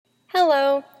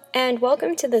Hello, and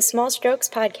welcome to the Small Strokes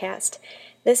podcast.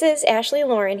 This is Ashley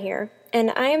Lauren here,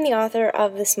 and I am the author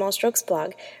of the Small Strokes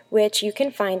blog, which you can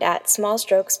find at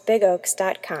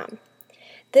smallstrokesbigoaks.com.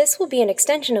 This will be an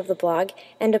extension of the blog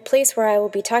and a place where I will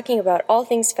be talking about all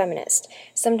things feminist.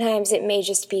 Sometimes it may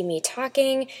just be me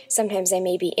talking, sometimes I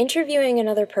may be interviewing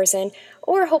another person,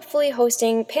 or hopefully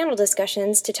hosting panel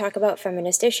discussions to talk about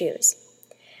feminist issues.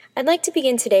 I'd like to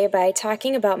begin today by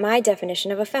talking about my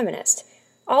definition of a feminist.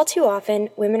 All too often,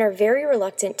 women are very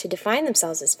reluctant to define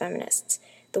themselves as feminists.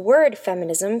 The word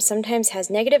feminism sometimes has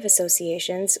negative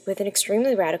associations with an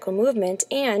extremely radical movement,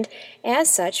 and,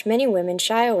 as such, many women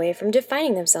shy away from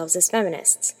defining themselves as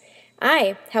feminists.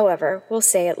 I, however, will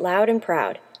say it loud and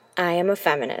proud: I am a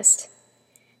feminist.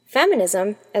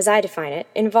 Feminism, as I define it,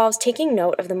 involves taking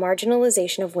note of the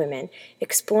marginalization of women,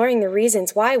 exploring the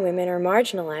reasons why women are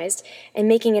marginalized, and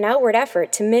making an outward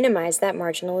effort to minimize that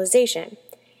marginalization.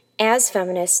 As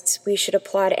feminists, we should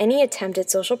applaud any attempt at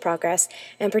social progress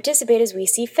and participate as we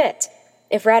see fit.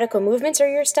 If radical movements are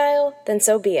your style, then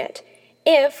so be it.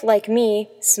 If, like me,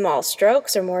 small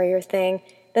strokes are more your thing,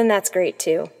 then that's great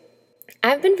too.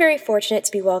 I've been very fortunate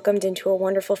to be welcomed into a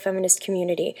wonderful feminist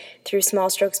community through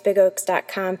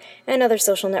smallstrokesbigoaks.com and other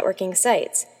social networking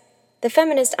sites. The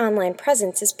feminist online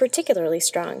presence is particularly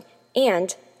strong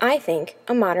and, I think,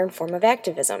 a modern form of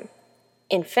activism.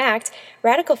 In fact,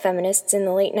 radical feminists in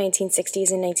the late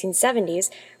 1960s and 1970s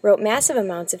wrote massive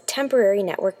amounts of temporary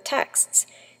network texts.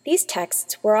 These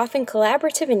texts were often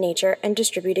collaborative in nature and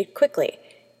distributed quickly.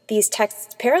 These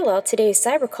texts parallel today's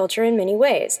cyberculture in many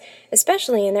ways,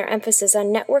 especially in their emphasis on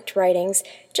networked writings,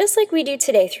 just like we do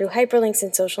today through hyperlinks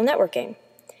and social networking.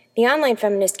 The online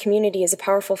feminist community is a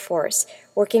powerful force,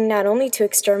 working not only to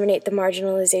exterminate the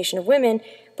marginalization of women,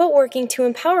 but working to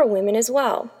empower women as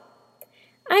well.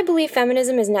 I believe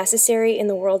feminism is necessary in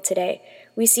the world today.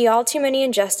 We see all too many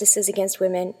injustices against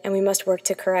women, and we must work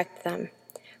to correct them.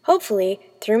 Hopefully,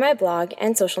 through my blog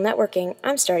and social networking,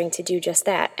 I'm starting to do just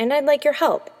that, and I'd like your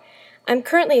help. I'm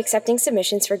currently accepting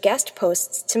submissions for guest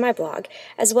posts to my blog,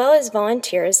 as well as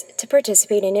volunteers to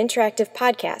participate in interactive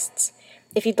podcasts.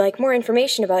 If you'd like more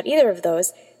information about either of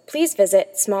those, please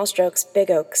visit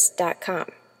smallstrokesbigoaks.com.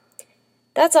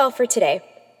 That's all for today.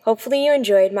 Hopefully you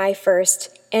enjoyed my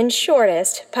first and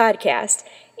shortest podcast,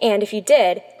 and if you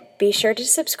did, be sure to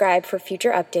subscribe for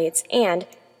future updates, and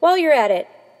while you're at it,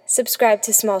 subscribe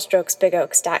to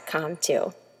smallstrokesbigoaks.com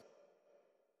too.